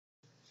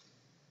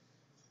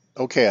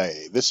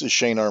Okay, this is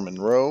Shane R.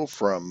 Monroe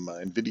from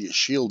NVIdia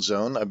Shield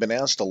Zone. I've been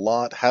asked a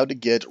lot how to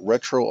get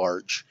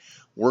RetroArch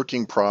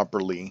working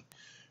properly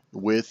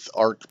with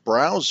Arc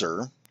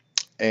Browser,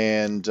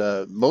 and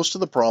most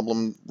of the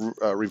problem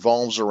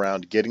revolves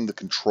around getting the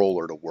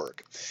controller to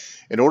work.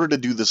 In order to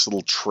do this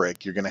little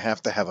trick, you're going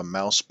to have a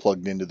mouse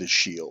plugged into the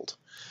Shield.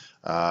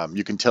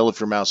 You can tell if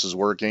your mouse is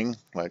working.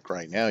 Like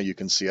right now, you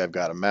can see I've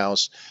got a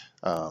mouse.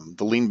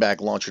 The lean back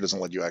launcher doesn't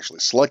let you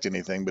actually select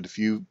anything, but if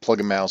you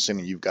plug a mouse in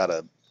and you've got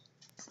a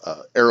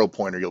arrow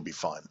pointer, you'll be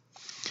fine.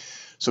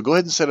 So go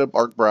ahead and set up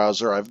Arc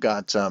Browser. I've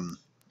got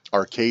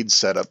Arcade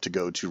set up to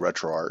go to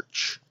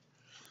RetroArch.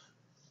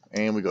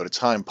 And we go to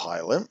Time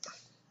Pilot.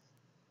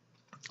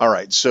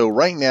 Alright, so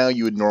right now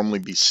you would normally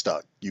be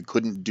stuck. You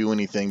couldn't do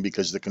anything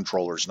because the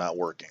controller's not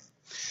working.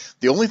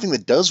 The only thing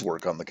that does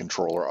work on the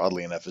controller,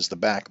 oddly enough, is the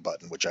back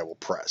button, which I will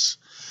press.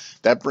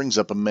 That brings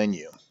up a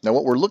menu. Now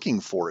what we're looking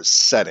for is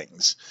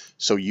settings.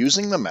 So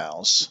using the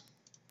mouse,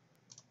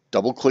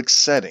 double-click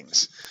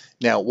Settings.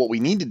 Now, what we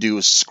need to do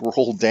is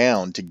scroll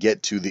down to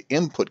get to the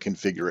input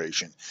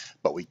configuration,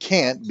 but we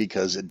can't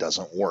because it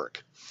doesn't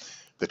work.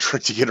 The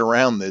trick to get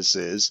around this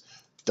is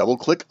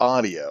double-click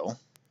Audio,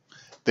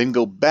 then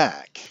go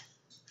back.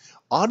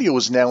 Audio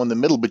is now in the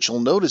middle, but you'll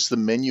notice the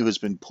menu has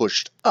been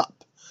pushed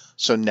up.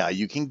 So now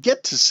you can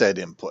get to set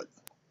input,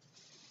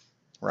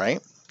 right?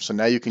 So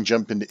now you can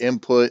jump into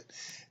input,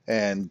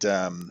 and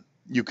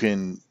you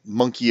can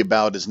monkey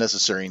about as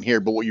necessary in here,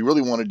 but what you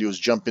really want to do is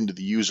jump into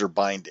the user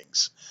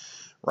bindings.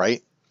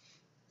 Right?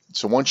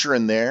 So once you're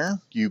in there,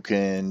 you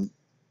can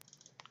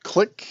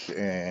click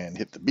and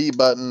hit the B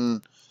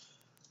button,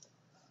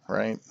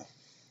 right?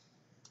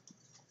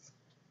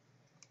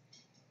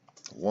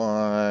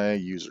 Y,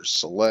 user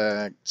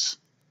select,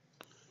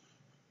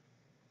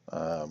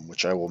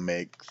 which I will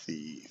make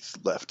the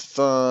left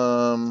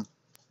thumb,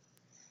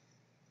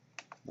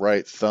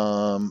 right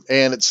thumb,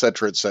 and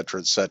etc., etc.,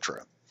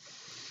 etc.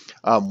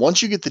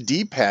 Once you get the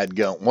D-pad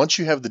going, once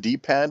you have the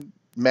D-pad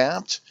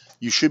mapped,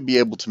 you should be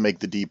able to make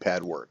the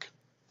D-pad work.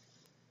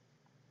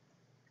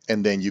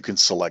 And then you can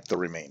select the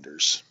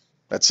remainders.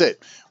 That's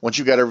it. Once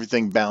you've got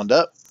everything bound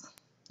up,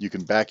 you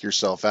can back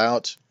yourself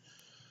out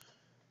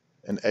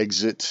and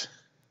exit.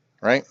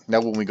 Right?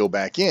 Now when we go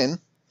back in,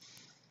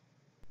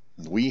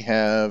 we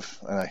have,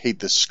 and I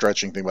hate this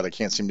stretching thing, but I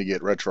can't seem to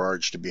get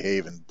RetroArch to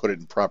behave and put it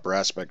in proper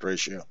aspect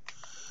ratio.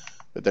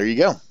 But there you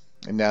go.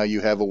 And now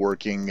you have a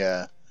working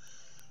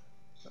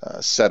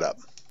setup.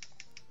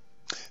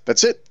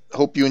 That's it.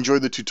 Hope you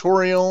enjoyed the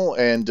tutorial,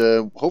 and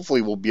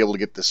hopefully we'll be able to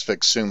get this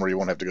fixed soon where you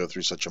won't have to go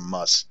through such a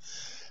muss.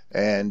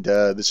 And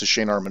this is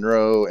Shane R.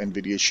 Monroe,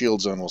 NVIdia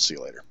Shield Zone. We'll see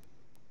you later.